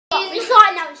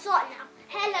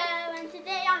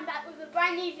with a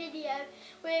brand new video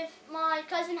with my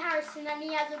cousin Harrison, and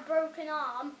he has a broken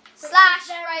arm. /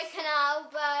 broken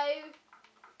elbow.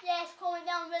 Yes, comment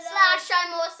down below. /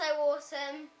 I'm also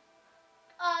awesome.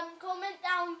 Comment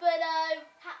down below,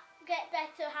 get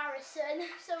better Harrison.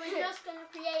 So we're just going to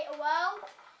create a world.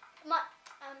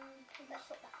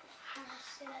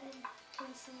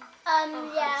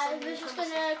 Yeah, we're just going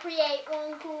to create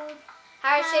one called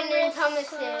Harrison and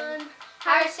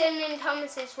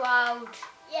Thomas's world.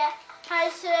 Yeah,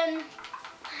 Harrison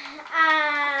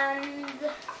and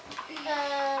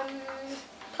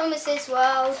Thomas's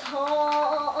world.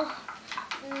 Thomas's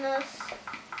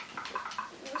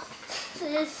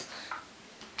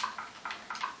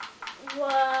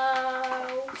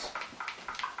world.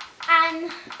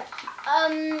 And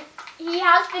he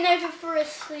has been over for a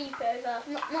sleepover.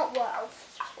 Not world,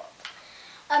 just world.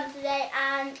 Today.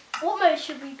 And what mode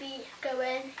should we be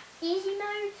going? Easy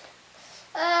mode?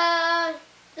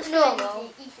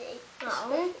 Normal. Easy.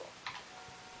 No.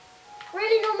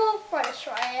 Really normal? Right, let's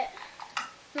try it.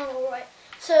 Normal, right.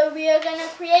 So we are gonna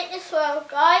create this world,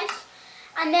 guys,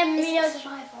 and then we are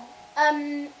survival.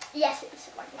 Yes, it's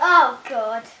survival. Oh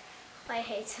God, I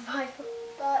hate survival.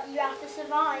 But you have to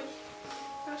survive.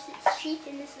 Or else it's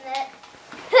cheating, isn't it?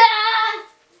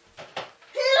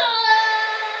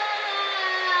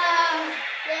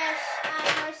 Yes, and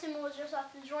Harrison will just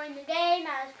have to join the game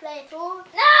and play it all. No!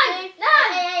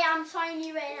 Hey, I'm signing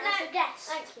you in as a guest.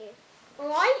 Thank you.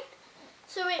 Alright?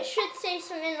 So it should say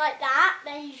something like that.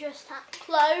 Then you just have to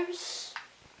close.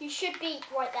 You should be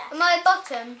right there. Am I at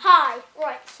bottom? Hi.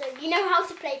 Right, so you know how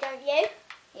to play, don't you?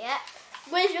 Yep.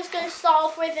 We're just going to start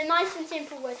off with a nice and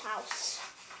simple wood house.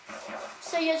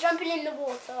 So you're jumping in the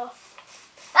water.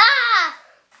 Ah!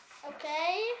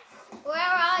 Okay? Where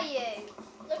are you?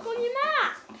 Look on your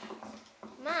map.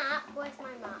 Map? Where's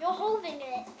my map? You're holding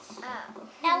it. Oh.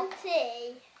 LT.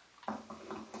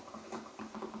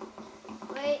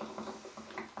 Wait.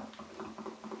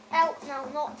 No,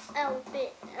 not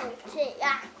LB. LT.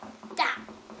 Ah, that.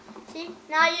 See?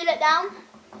 Now you look down.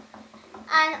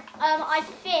 And I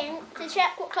think to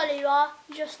check what colour you are,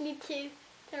 you just need to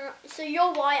turn around. So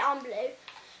you're white, I'm blue.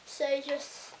 So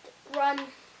just run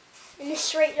in a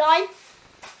straight line.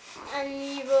 And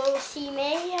you will see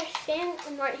me, I think.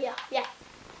 I'm right here. Yeah.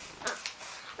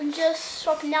 I'm just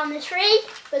swapping down the tree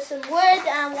for some wood,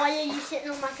 and why are you sitting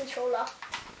on my controller?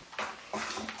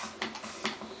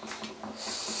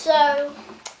 So,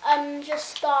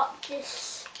 just start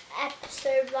this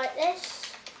episode like this.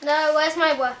 No, where's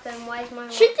my weapon? Where's my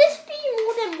weapon? Should this be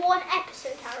more than one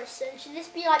episode, Harrison? Should this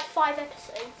be like 5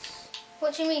 episodes?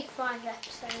 What do you mean 5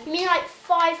 episodes? You mean like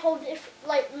 5 whole,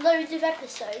 like loads of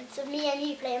episodes of me and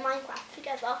you playing Minecraft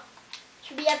together?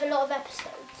 Should we have a lot of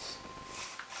episodes?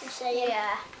 I'm saying.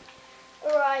 Yeah.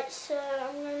 Alright, so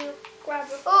I'm going to grab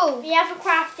a... Oh! We have a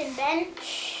crafting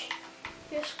bench.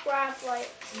 Just grab like...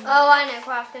 Oh, I know,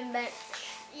 crafting bench.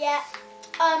 Yeah.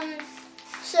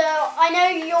 So I know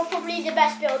you're probably the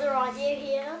best builder, aren't you,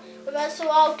 here with us? So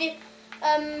I'll give...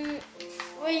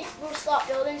 We'll start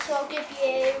building, so I'll give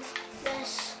you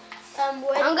this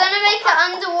wood. I'm going to make an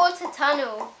underwater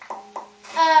tunnel.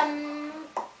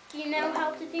 Do you know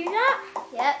how to do that?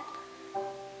 Yep.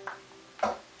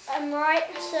 Right,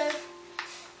 so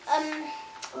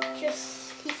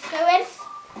just keep going.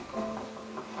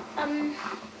 I'm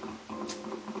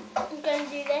going to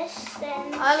do this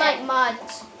then. I like mud.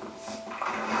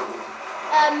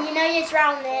 You know you're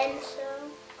drowning, so.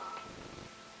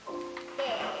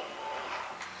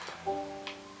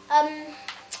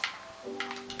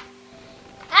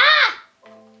 Ah!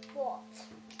 What?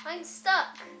 I'm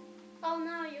stuck. Oh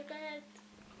no, you're gonna.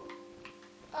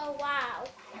 Oh wow.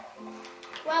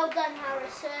 Well done,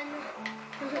 Harrison.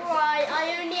 Right,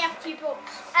 I only have 2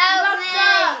 blocks. Help me!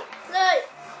 Look,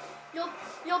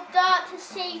 your dirt has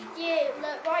saved you.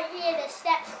 Look, right here, there's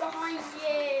steps behind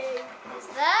you. Is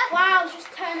there? Wow,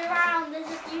 just turn around. There's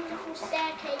a beautiful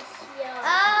staircase here.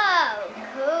 Oh,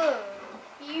 cool.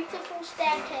 Beautiful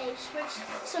staircase with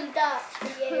some dirt for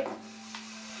you.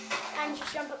 And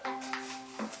just jump up there.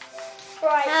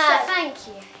 Right, so. Thank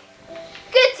you.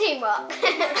 Good teamwork.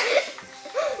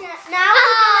 Now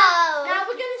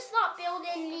we're going to start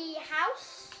building the house.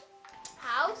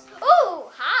 House?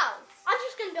 Oh, house. I'm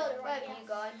just going to build it Where right have here. you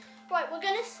gone? Right, we're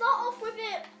going to start off with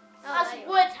it as there you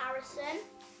wood, Harrison.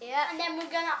 Yeah. And then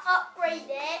we're going to upgrade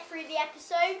it through the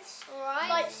episodes. Alright.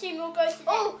 Like soon we'll go to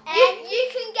the end. You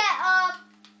can get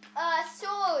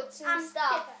swords and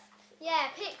stuff. Pickaxe. Yeah,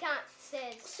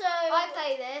 pickaxes. So I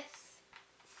play this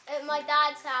at my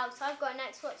dad's house. I've got an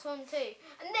Xbox One too.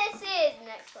 And this is an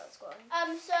Xbox One.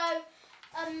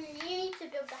 you need to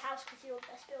build the house because you're the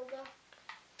best builder.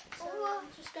 So I'm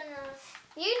just gonna...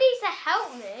 You need to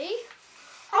help me.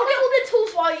 I'll get all the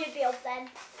tools while you build then.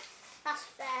 That's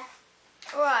fair.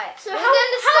 Right. So we're how-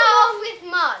 going to how start long- off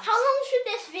with mud. How long should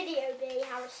this video be,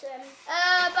 Harrison?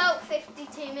 About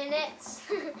 52 minutes.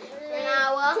 An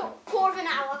hour. Quarter of an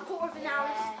hour.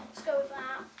 Yeah. Let's go with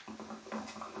that.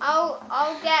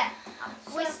 I'll get.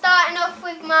 We're starting off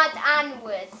with mud and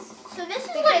wood So this is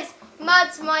because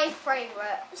mud's my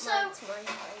favourite. So- Mud's my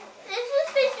favourite. this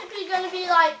is basically going to be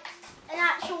like an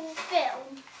actual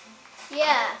film,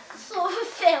 Yeah. sort of a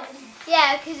film.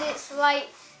 Yeah, because it's like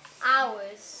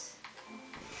hours.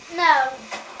 No,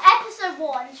 episode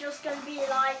 1 is just going to be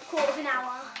like quarter of an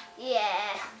hour.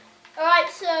 Yeah. Alright,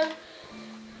 so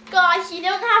guys, you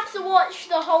don't have to watch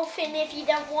the whole thing if you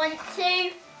don't want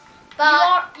to.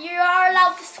 But You are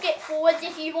allowed to skip forwards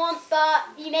if you want, but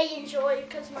you may enjoy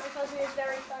because my cousin is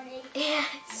very funny.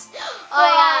 yes, Right,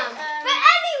 I am. But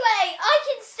anyway, I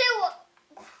can still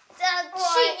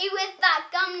shoot you with that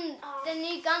gun, Oh. the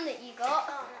new gun that you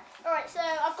got. Alright, so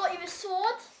I've got you a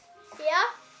sword here.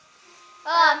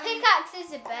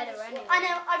 Pickaxes are better anyway. I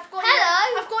know, I've got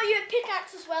Hello. I've got you a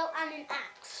pickaxe as well and an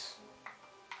axe.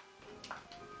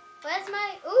 Where's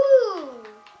my? Ooh.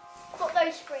 Got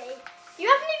those 3. You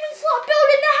haven't even started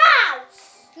building the house.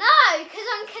 No, because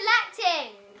I'm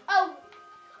collecting. Oh,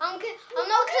 I'm not collecting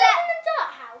collecting. the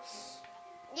dirt house.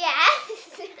 Yeah.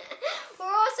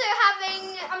 We're also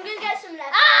having. I'm gonna get some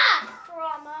leather for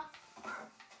armor.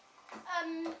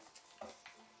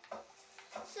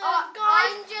 So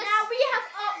guys, I'm just- now we have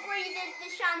upgraded the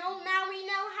channel. Now we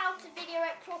know how to video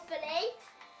it properly.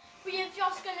 We are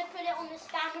just gonna put it on the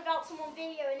stand without someone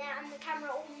videoing it and the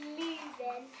camera all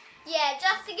moving. Yeah,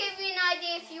 just to give you an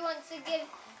idea, if you want to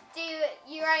do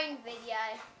your own video.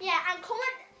 Yeah, and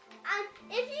comment. And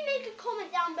if you make a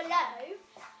comment down below,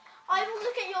 I will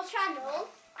look at your channel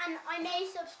and I may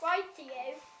subscribe to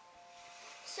you.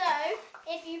 So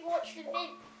if you watch the video,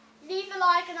 leave a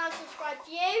like and I'll subscribe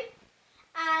to you.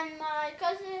 And my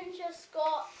cousin just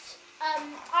got,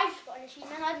 I just got an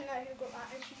achievement. I don't know who got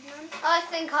that achievement. I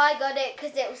think I got it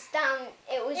because it was down.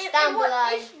 It was It down would- below.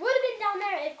 It would have been down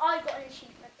there if I got an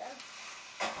achievement though.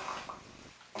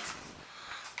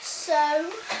 So,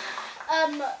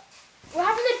 we're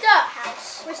having a dirt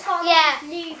house. We're starting off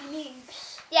with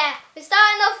noobs. Yeah, we're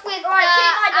starting off with Alright,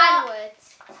 take my and dirt. wood.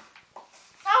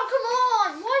 Oh, come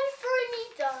on! Why are you throwing me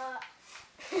dirt?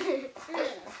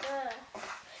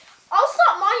 I'll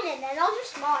start mining then. I'll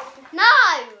just mine. No,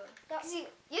 'cause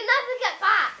you'll never get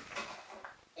back.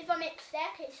 If I make a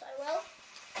staircase, I will.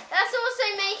 Let's also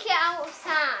make it out of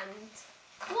sand.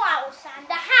 Wow, Sam,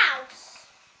 the house.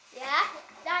 Yeah.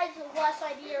 That is the worst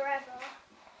idea ever.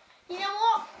 You know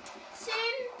what?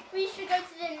 Soon we should go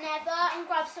to the Nether and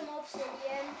grab some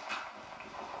obsidian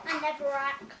and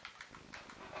netherrack.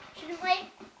 Shouldn't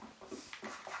we?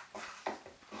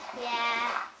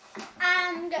 Yeah.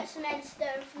 And get some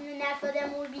endstone from the Nether,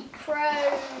 then we'll be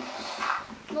pros,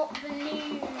 not the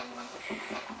noobs.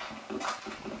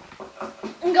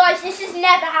 And guys, this is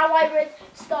never how I would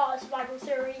start a survival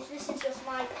series. This is just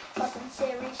my cousin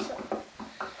series.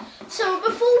 So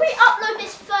before we upload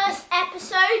this first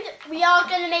episode, we are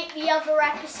going to make the other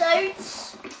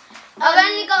episodes. I've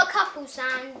only got a couple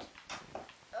sand.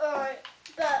 Alright,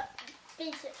 but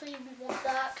basically we want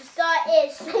dirt, because dirt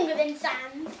is stronger than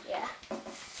sand. Yeah.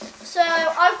 So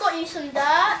I've got you some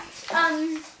dirt.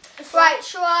 Right,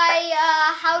 shall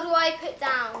I, how do I put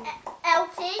down?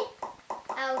 LT.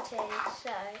 LT,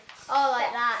 so. Oh,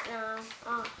 like that now.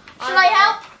 Oh, Shall I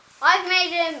help? I've made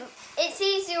him, it's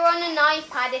easier on an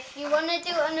iPad. If you want to do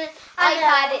it on an I know.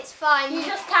 iPad, it's fine. You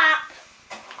just tap.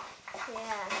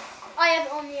 Yeah. I have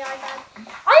it on the iPad.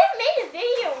 I haven't made a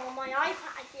video on my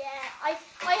iPad yet.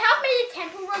 I have made a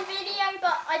Temple Run video,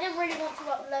 but I didn't really want to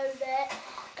upload it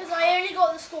because I only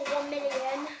got the score 1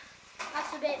 million.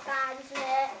 That's a bit bad, isn't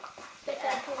it? For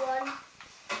Temple Run.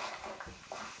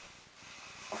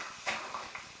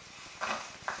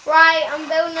 Right, I'm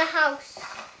building a house.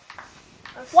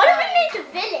 Why don't we make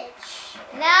a village?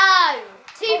 No,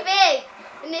 too big.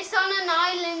 And it's on an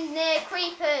island near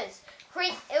creepers.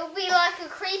 It'll be like a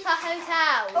creeper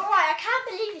hotel. Alright, I can't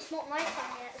believe it's not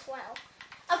nighttime yet as well.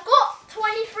 I've got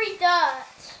 23 dirt.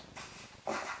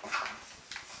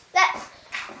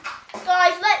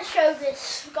 Let's show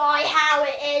this guy how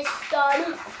it is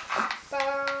done.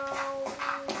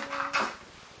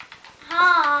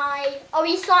 Hi. Are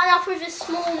we starting off with a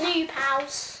small noob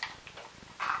house?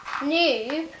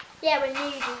 Noob? Yeah, we're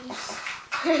newbies.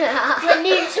 We're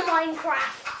new to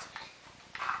Minecraft.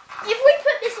 If we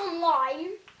put this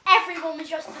online, everyone would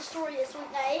just destroy this,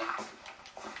 wouldn't they?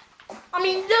 I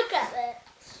mean, look at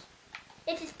this.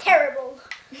 It is terrible.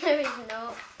 No, he's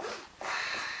not.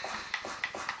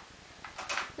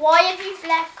 Why have you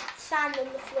left sand on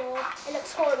the floor? It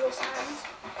looks horrible sand.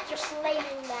 Just laying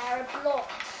there, a block.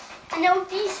 And it'll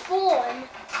despawn.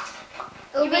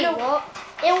 It'll be what?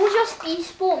 It will just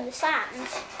despawn the sand.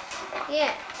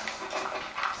 Yeah.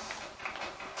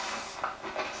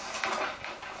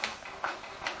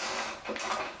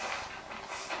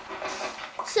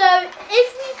 So if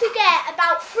we could get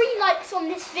about 3 likes on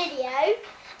this video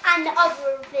and the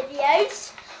other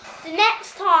videos, the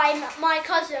next time my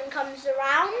cousin comes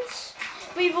around,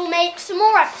 we will make some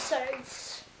more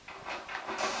episodes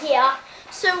here.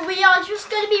 So we are just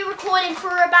going to be recording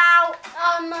for about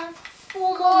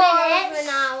 4 more minutes. An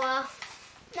hour.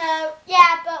 No,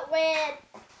 yeah, but we're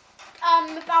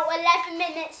about 11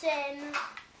 minutes in.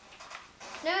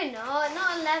 No, we're not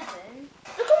 11.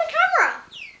 Look on the camera.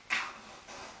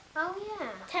 Oh yeah.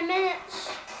 10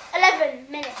 minutes. 11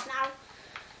 minutes now.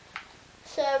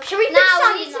 So should we?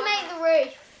 Now we need to make the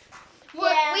roof.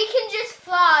 Yeah. We can just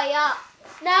fly up.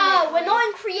 No, we're not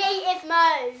in creative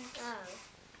mode.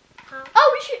 Oh.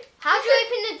 Oh, we should. How do you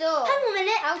open the door? Hang on a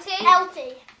minute. LT?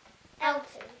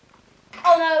 LT.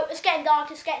 Oh no, it's getting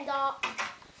dark. It's getting dark.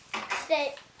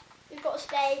 Stay. We've got to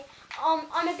stay.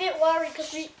 I'm a bit worried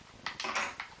because we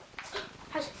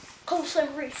has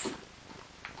cobblestone roof.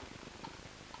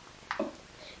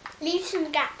 Leave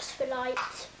some gaps for light.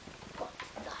 What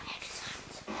the heck is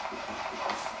that?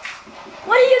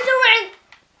 What are you doing?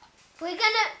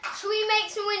 Should we make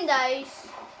some windows?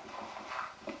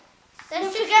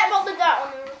 Don't forget about the dirt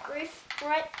on the roof,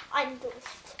 right? I'm doing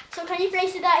it. So can you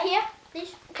place the dirt here,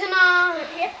 please? Can I?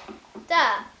 Here?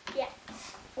 There? Yeah.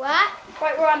 Where?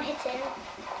 Right where I'm hitting.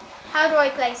 How do I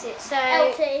place it? So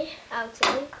LT.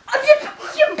 LT.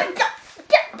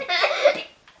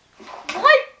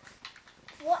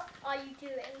 What are you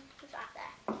doing with that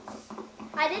there?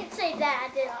 I didn't say there,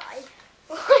 did I?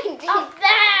 Up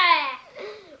there!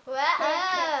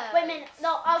 Where? Wait a minute.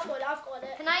 No, I've got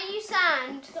it. Can I use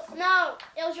sand? No,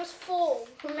 it'll just fall.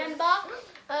 Remember?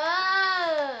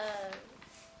 Oh.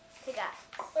 Pickaxe.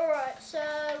 Alright, so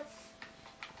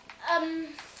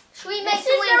should we make this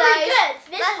some is windows? very good.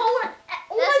 This Let's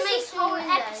almost make this some whole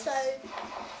windows. episode.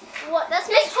 What? Let's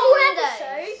this make some whole windows.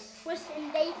 episode was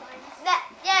in daytime.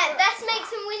 Yeah, let's make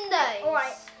some windows.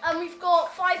 Alright, we've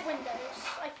got 5 windows,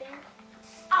 I think.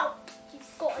 Oh,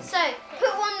 you've got it. So, put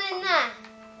one in there.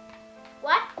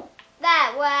 What?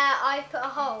 There, where I've put a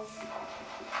hole.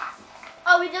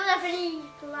 Oh, we don't have any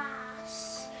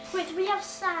glass. Wait, do we have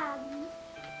sand?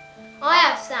 I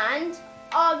have sand.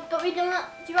 But we don't have,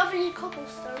 do you have any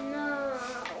cobblestone? No.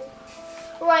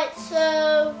 Right,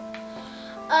 so,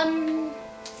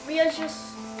 we are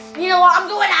just, you know what, I'm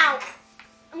going out.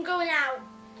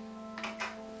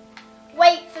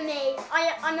 Wait for me.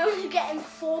 I'm only getting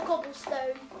 4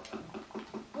 cobblestone.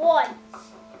 1,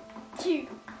 2,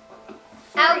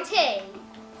 3, LT.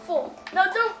 4. No,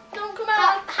 don't come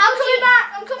out. How do you?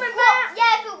 I'm coming back.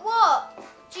 Yeah, but what?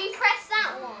 Do you press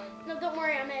that one? No, don't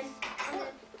worry, I'm in.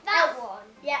 That one?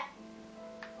 Yeah.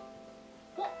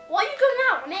 What? Why are you going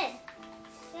out? I'm in.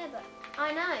 Yeah, but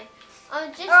I know. I'm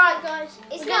just. Alright, guys.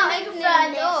 It's we're not gonna make a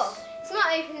opening the door. furnace. It's not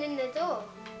opening the door.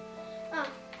 Oh.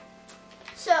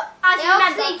 So, as It you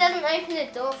remember, obviously doesn't open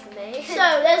the door for me. so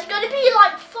there's going to be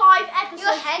like 5 episodes.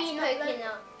 Your head's being poking uploaded.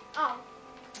 up. Oh.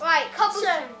 Right, So,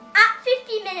 cobblestone. at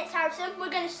 15 minutes, Harrison,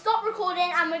 we're going to stop recording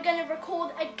and we're going to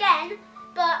record again,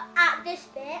 but at this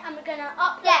bit, and we're going to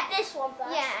upload this one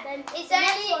first. Yeah, Then it's the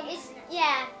next only, one it's, is next.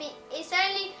 yeah, but it's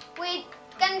only, we're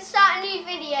going to start a new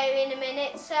video in a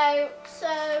minute, so,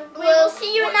 We'll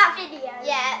see you in that video.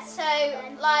 yeah, so,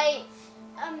 Then. like,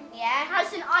 Yeah.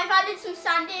 Harrison, I've added some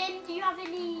sand in. Do you have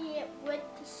any wood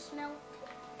to smelt?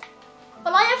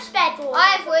 Well, I have spare doors. I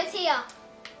have wood here.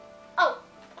 Oh,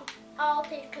 I'll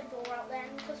take a door out then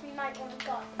because we might want to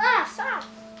go. Sand.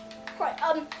 Right.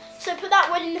 So put that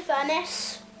wood in the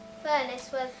furnace. Where's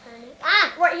the furnace?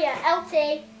 Ah, Right here,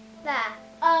 LT. there.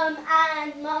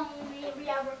 And Mum, we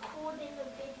are recording a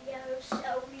video,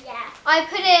 so yeah. I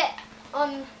put it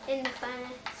on in the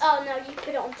furnace. Oh no, you put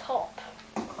it on top.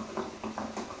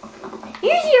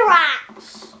 Use your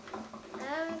axe.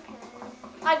 Okay.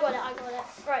 I got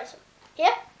it. Right, so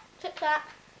here, click that.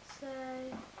 So,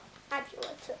 Add your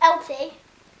wood. So LT.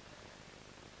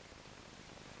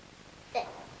 There.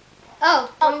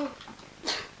 oh,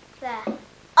 there.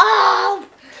 Oh!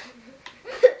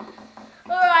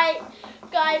 Alright,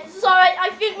 guys, sorry, I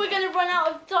think we're going to run out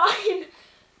of time.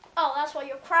 Oh, that's why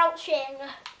you're crouching.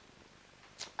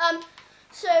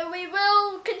 So we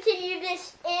will continue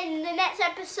this in the next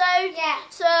episode. Yeah.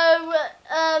 So,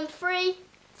 3,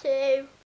 2,